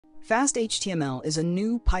FastHTML is a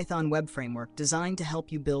new Python web framework designed to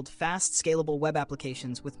help you build fast, scalable web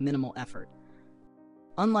applications with minimal effort.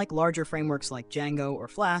 Unlike larger frameworks like Django or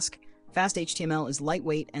Flask, FastHTML is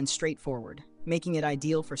lightweight and straightforward, making it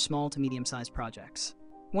ideal for small to medium-sized projects.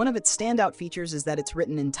 One of its standout features is that it's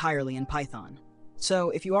written entirely in Python.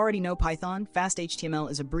 So if you already know Python,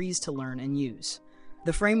 FastHTML is a breeze to learn and use.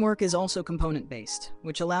 The framework is also component-based,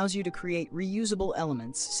 which allows you to create reusable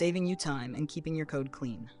elements, saving you time and keeping your code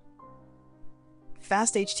clean.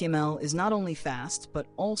 FastHTML is not only fast, but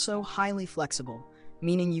also highly flexible,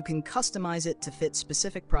 meaning you can customize it to fit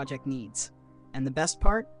specific project needs. And the best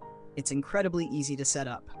part? It's incredibly easy to set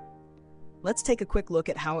up. Let's take a quick look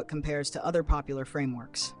at how it compares to other popular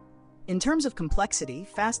frameworks. In terms of complexity,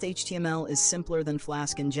 FastHTML is simpler than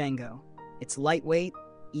Flask and Django. It's lightweight,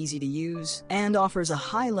 easy to use, and offers a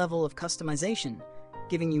high level of customization,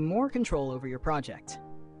 giving you more control over your project.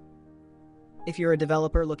 If you're a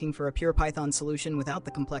developer looking for a pure Python solution without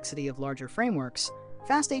the complexity of larger frameworks,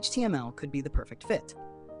 FastHTML could be the perfect fit.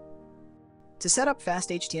 To set up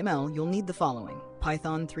FastHTML, you'll need the following: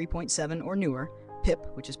 Python 3.7 or newer,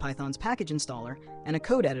 pip, which is Python's package installer, and a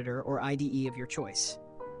code editor or IDE of your choice.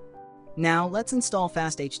 Now let's install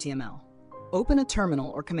FastHTML. Open a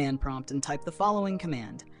terminal or command prompt and type the following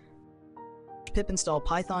command: pip install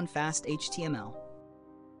Python FastHTML.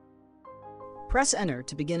 Press Enter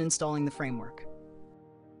to begin installing the framework.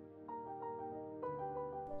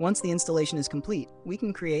 Once the installation is complete, we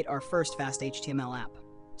can create our first FastHTML app.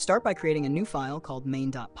 Start by creating a new file called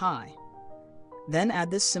main.py. Then add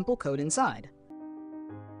this simple code inside.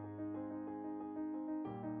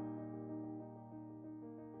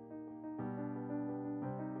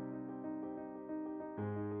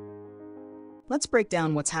 Let's break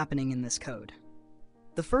down what's happening in this code.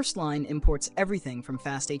 The first line imports everything from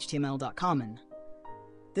fasthtml.common.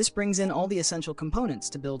 This brings in all the essential components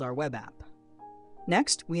to build our web app.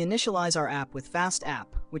 Next, we initialize our app with FastApp,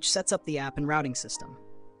 which sets up the app and routing system.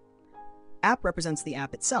 App represents the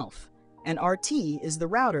app itself, and RT is the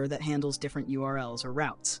router that handles different URLs or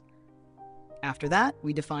routes. After that,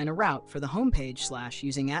 we define a route for the homepage /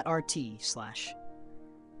 using @RT/.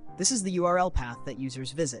 This is the URL path that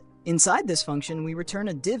users visit. Inside this function, we return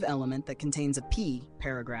a div element that contains a p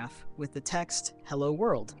paragraph with the text "Hello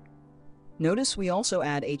World." Notice we also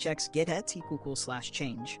add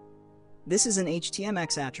hx_get_change. This is an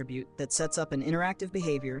HTMX attribute that sets up an interactive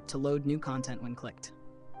behavior to load new content when clicked.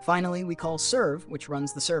 Finally, we call serve, which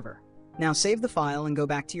runs the server. Now save the file and go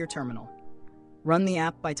back to your terminal. Run the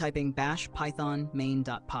app by typing bash python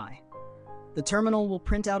main.py. The terminal will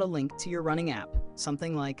print out a link to your running app,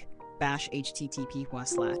 something like bash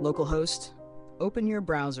http://localhost. Open your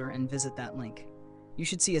browser and visit that link. You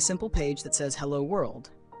should see a simple page that says "Hello World."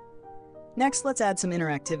 Next, let's add some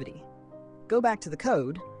interactivity. Go back to the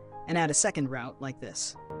code and add a second route like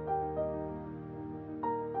this.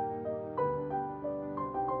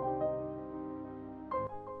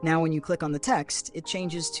 Now when you click on the text, it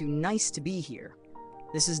changes to "Nice to be here."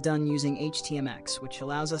 This is done using HTMX, which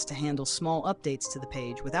allows us to handle small updates to the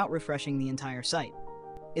page without refreshing the entire site.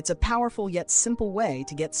 It's a powerful yet simple way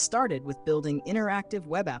to get started with building interactive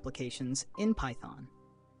web applications in Python.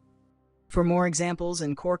 For more examples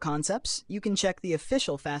and core concepts, you can check the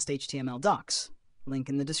official FastHTML docs, link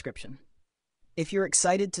in the description. If you're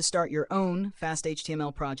excited to start your own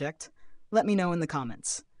FastHTML project, let me know in the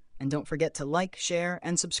comments. And don't forget to like, share,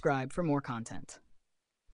 and subscribe for more content.